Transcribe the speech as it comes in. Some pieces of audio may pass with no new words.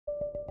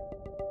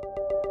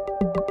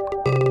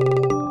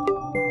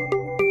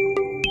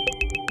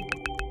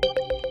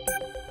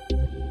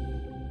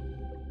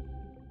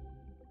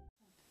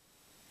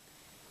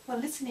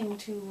listening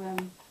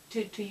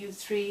to you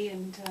three,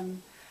 and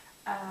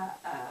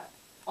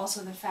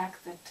also the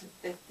fact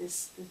that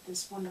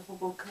this wonderful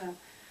book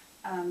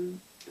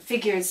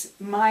figures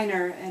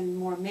minor and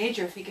more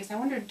major figures. I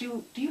wonder,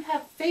 do you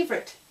have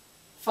favorite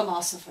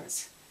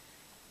philosophers?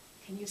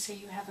 Can you say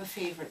you have a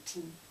favorite?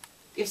 And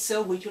if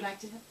so, would you like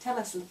to tell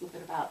us a little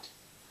bit about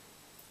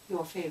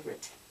your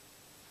favorite?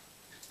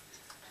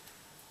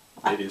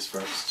 Ladies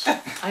first.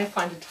 I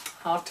find it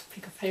hard to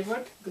pick a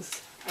favorite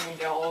because I mean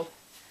they're all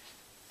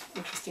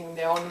interesting in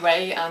their own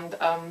way, and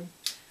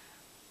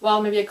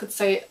well, maybe I could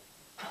say,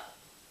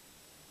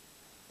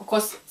 of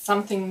course,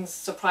 some things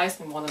surprised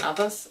me more than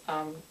others,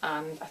 and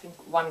I think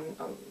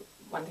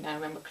one thing I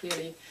remember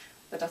clearly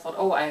that I thought,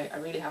 oh, I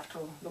really have to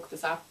look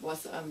this up,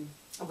 was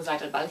Abu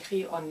Zaid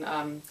al-Balkhi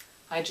on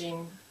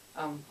hygiene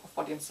of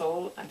body and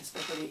soul, and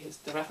especially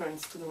the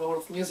reference to the role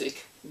of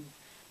music in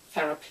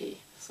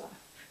therapy. So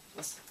it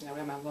was something I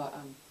remember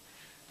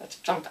that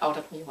jumped out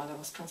at me while I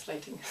was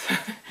translating.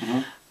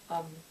 Mm-hmm.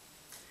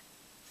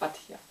 But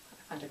yeah, I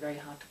find it very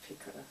hard to pick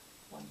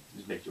one.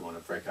 Just make you want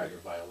to break out your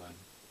violin.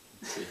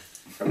 See,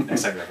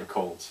 next time you have a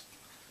cold.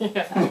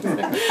 Yeah.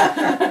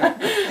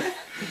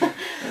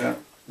 Yeah.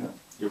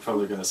 You're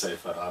probably going to say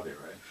Farabi,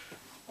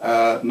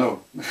 right?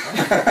 No.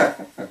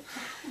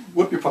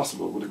 Would be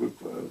possible. Would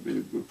be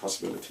a good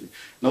possibility.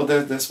 No,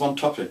 there's one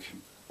topic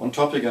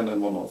and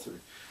then one author.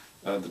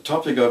 The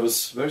topic I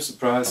was very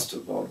surprised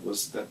about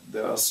was that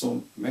there are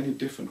so many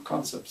different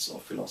concepts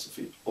of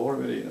philosophy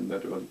already in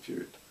that early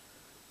period.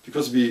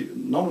 Because we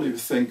normally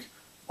think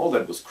all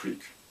that was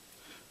Greek.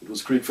 It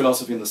was Greek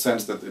philosophy in the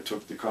sense that they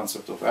took the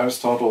concept of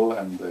Aristotle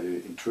and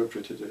they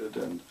interpreted it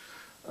and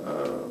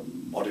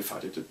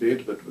modified it a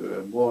bit, but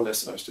were more or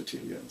less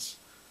Aristotelians.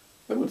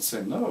 I would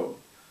say no.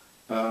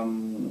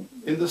 In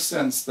the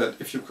sense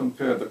that if you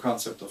compare the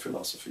concept of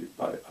philosophy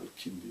by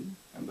Al-Kindi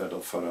and that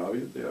of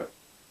Farabi, they are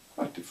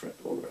quite different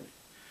already.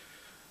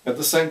 At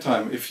the same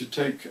time, if you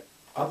take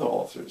other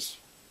authors,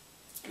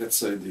 let's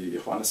say the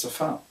Juan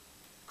Safin,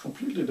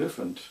 completely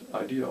different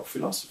idea of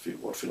philosophy,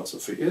 what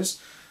philosophy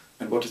is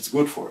and what it's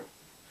good for.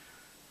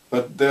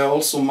 But there are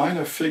also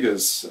minor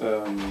figures,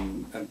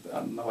 and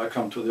now I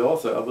come to the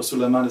author, Abu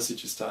Sulaiman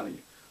al-Sijistani,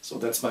 so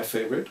that's my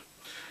favorite.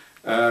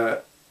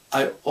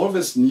 I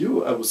always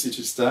knew Abu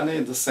Sijistani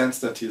in the sense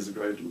that he's a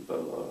great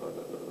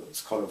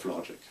scholar of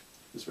logic.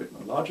 He's written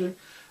on logic,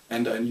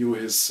 and I knew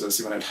his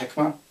Siwan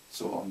al-Hikmah,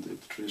 so on the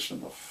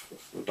tradition of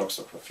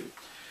doxography.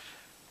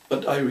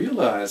 But I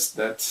realized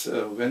that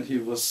when he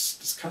was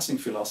discussing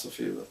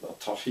philosophy with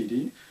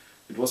Tawhidi,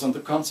 it was on the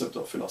concept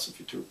of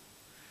philosophy too.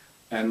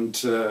 And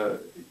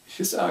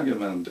his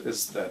argument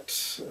is that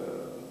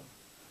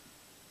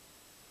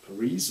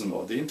reason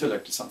or the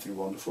intellect is something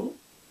wonderful,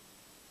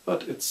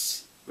 but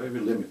it's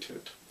very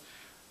limited.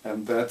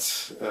 And that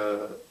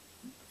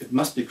it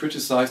must be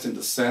criticized in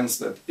the sense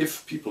that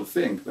if people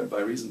think that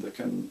by reason they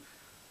can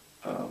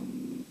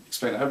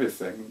explain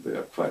everything, they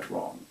are quite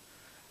wrong.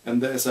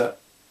 And there's a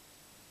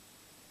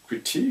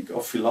critique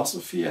of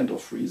philosophy and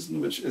of reason,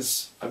 which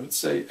is, I would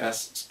say,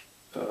 as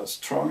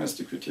strong as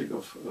the critique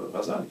of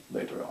Ghazali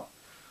later on.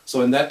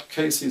 So in that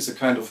case, he's a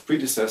kind of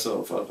predecessor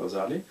of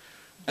Al-Ghazali,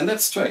 and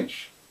that's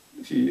strange.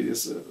 He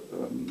is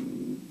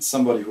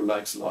somebody who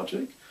likes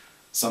logic,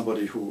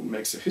 somebody who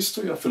makes a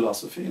history of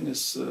philosophy in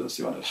his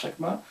Siwan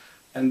al-Hikmah,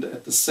 and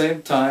at the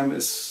same time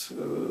is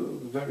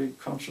very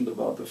conscious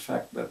about the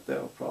fact that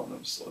there are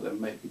problems, or there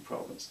may be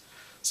problems.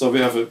 So we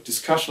have a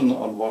discussion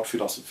on what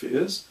philosophy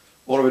is,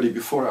 already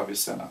before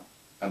Avicenna,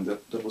 and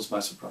that was my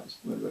surprise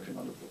when working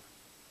on the book.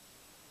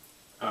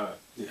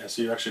 Yeah,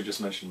 so you actually just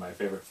mentioned my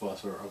favorite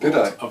philosopher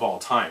of all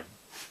time,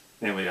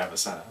 namely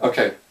Avicenna.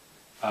 Okay.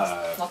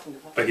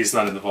 But he's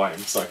not in the volume,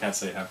 so I can't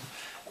say him.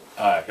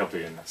 He'll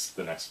be in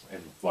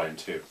in volume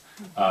 2.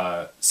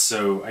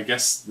 So I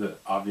guess the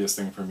obvious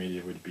thing for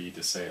me would be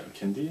to say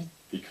Al-Kindi,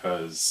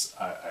 because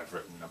I've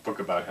written a book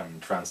about him,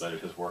 translated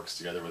his works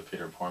together with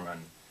Peter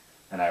Porman,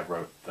 and I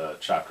wrote the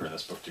chapter in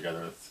this book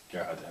together with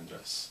Gerhard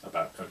Endres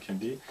about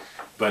Al-Kindi.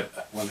 But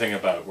one thing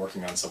about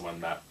working on someone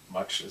that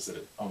much is that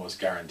it almost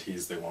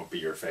guarantees they won't be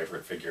your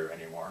favorite figure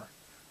anymore,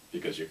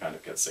 because you kind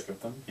of get sick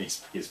of them.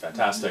 He's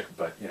fantastic,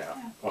 but you know.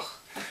 Ugh.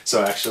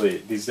 So actually,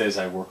 these days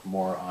I work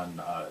more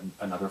on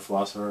another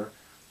philosopher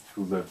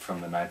who lived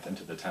from the 9th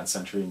into the 10th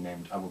century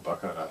named Abu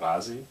Bakr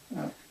al-Razi.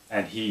 Yeah.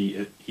 And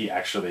he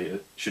actually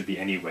should be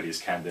anybody's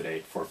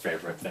candidate for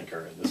favorite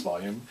thinker in this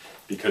volume,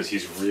 because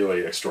he's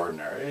really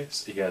extraordinary.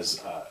 He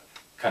has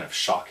kind of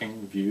shocking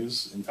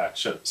views, in fact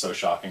so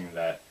shocking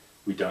that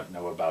we don't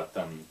know about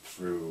them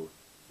through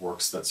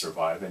works that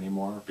survive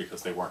anymore,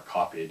 because they weren't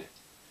copied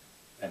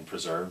and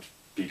preserved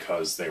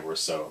because they were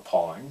so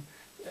appalling.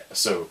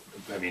 So,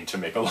 I mean, to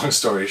make a long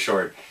story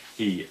short,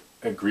 he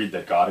agreed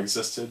that God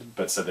existed,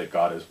 but said that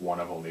God is one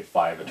of only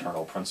 5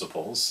 eternal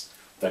principles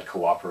that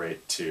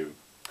cooperate to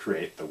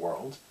create the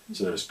world.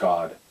 So there's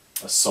God,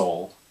 a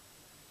soul,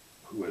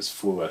 who is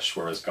foolish,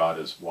 whereas God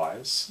is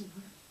wise,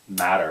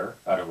 matter,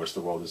 out of which the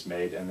world is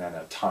made, and then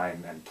a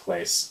time and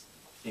place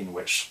in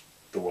which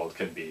the world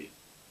can be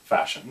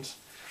fashioned.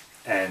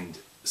 And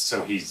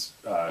so he's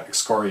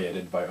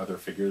excoriated by other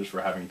figures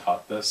for having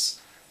taught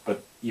this,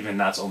 but even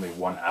that's only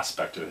one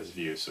aspect of his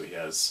view. So he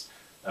has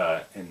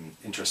an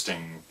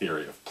interesting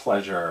theory of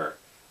pleasure,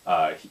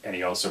 and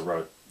he also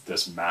wrote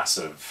this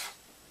massive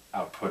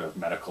output of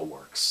medical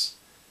works.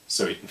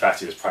 So in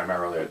fact, he was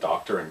primarily a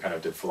doctor and kind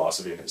of did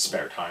philosophy in his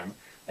spare time.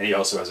 And he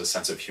also has a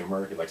sense of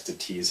humor. He likes to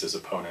tease his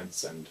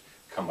opponents and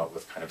come up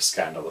with kind of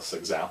scandalous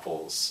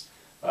examples,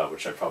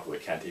 which I probably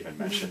can't even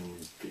mention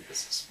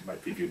because this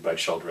might be viewed by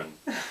children.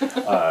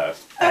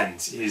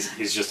 And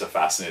he's just a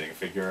fascinating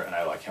figure, and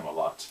I like him a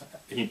lot.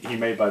 He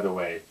may, by the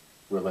way,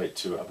 relate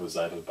to Abu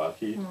Zayd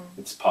al-Balkhi.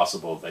 It's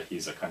possible that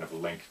he's a kind of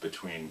link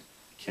between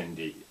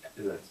Kindi,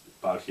 that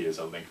Balkhi is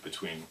a link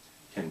between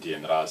Kindi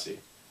and Razi,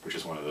 which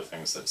is one of the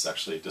things that's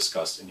actually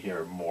discussed in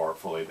here more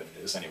fully than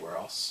it is anywhere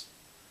else.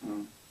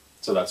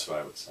 So that's what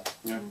I would say.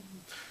 Yeah.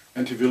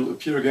 And he will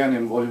appear again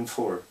in volume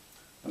 4.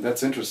 And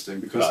that's interesting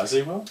because...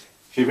 Razi will?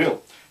 He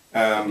will.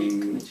 I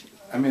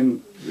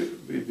mean,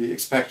 we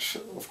expect,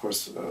 of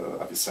course,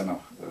 Avicenna,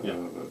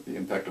 the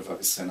impact of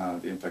Avicenna,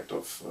 the impact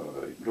of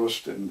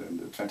Rushd in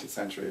the 20th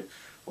century,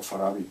 of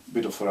Farabi, a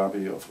bit of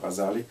Farabi, of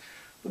Ghazali.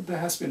 But there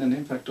has been an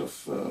impact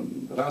of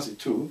Razi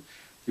too.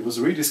 He was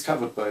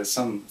rediscovered by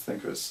some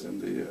thinkers in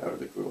the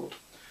Arabic world.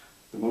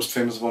 The most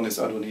famous one is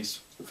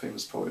Adonis, the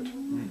famous poet.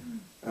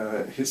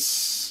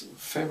 His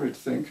favorite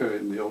thinker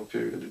in the old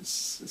period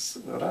is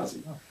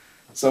Razi. Oh.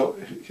 So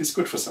he's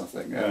good for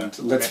something, and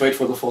let's wait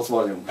for the 4th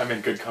volume. I'm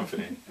in good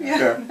company.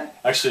 Yeah.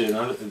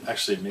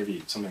 Actually,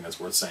 maybe something that's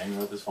worth saying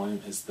about this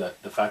volume is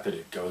that the fact that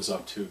it goes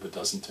up to but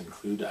doesn't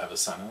include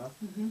Avicenna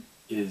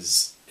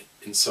is,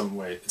 in some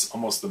way, it's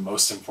almost the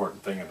most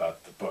important thing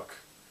about the book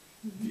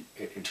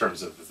in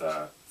terms of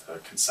the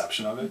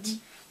conception of it.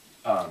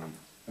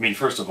 I mean,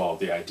 first of all,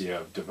 the idea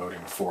of devoting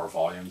 4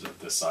 volumes of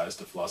this size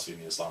to philosophy in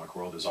the Islamic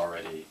world is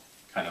already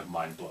kind of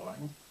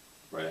mind-blowing,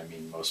 right? I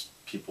mean, most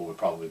people would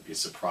probably be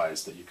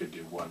surprised that you could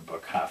do one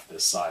book half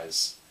this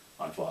size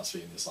on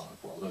philosophy in the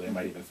Islamic world, or they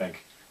might even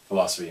think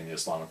philosophy in the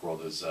Islamic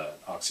world is an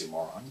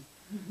oxymoron.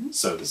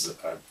 So this is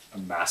a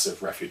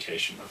massive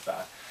refutation of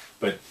that.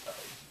 But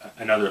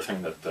another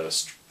thing that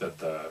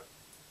the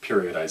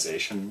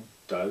periodization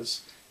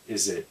does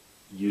is it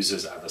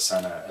uses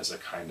Avicenna as a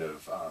kind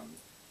of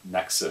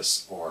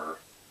nexus or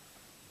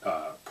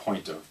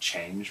point of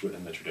change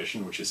within the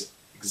tradition, which is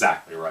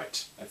exactly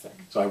right, I think.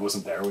 So I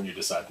wasn't there when you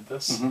decided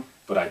this,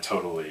 but I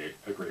totally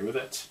agree with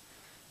it.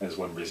 And it's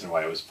one reason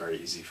why it was very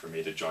easy for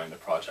me to join the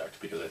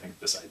project, because I think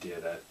this idea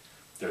that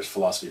there's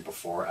philosophy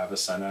before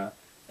Avicenna,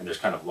 and there's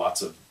kind of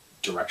lots of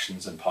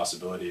directions and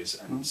possibilities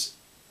and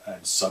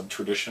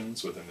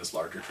sub-traditions within this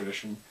larger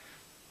tradition,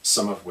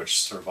 some of which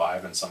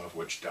survive and some of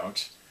which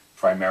don't,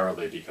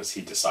 primarily because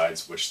he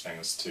decides which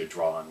things to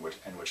draw on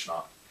and which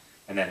not.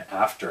 And then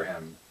after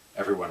him,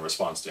 everyone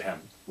responds to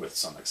him with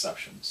some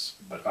exceptions,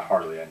 but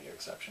hardly any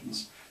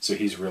exceptions. So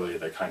he's really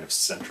the kind of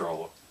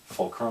central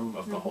fulcrum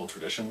of the whole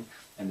tradition,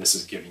 and this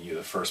is giving you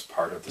the first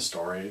part of the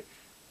story,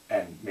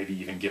 and maybe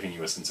even giving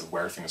you a sense of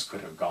where things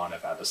could have gone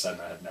if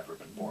Avicenna had never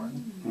been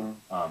born.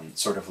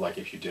 Sort of like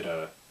if you did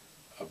a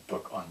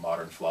book on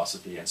modern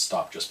philosophy and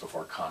stopped just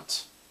before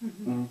Kant.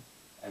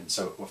 And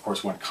so, of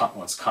course,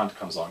 once Kant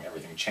comes along,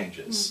 everything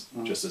changes,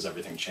 just as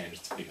everything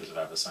changed because of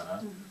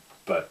Avicenna.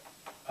 But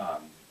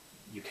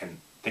you can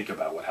think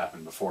about what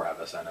happened before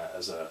Avicenna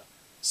as a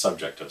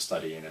subject of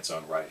study in its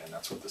own right, and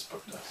that's what this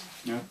book does.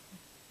 Yeah.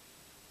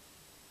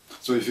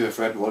 So if you have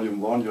read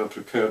volume 1, you are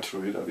prepared to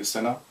read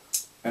Avicenna,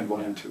 and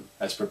volume 2.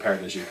 As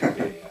prepared as you can be,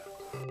 yeah.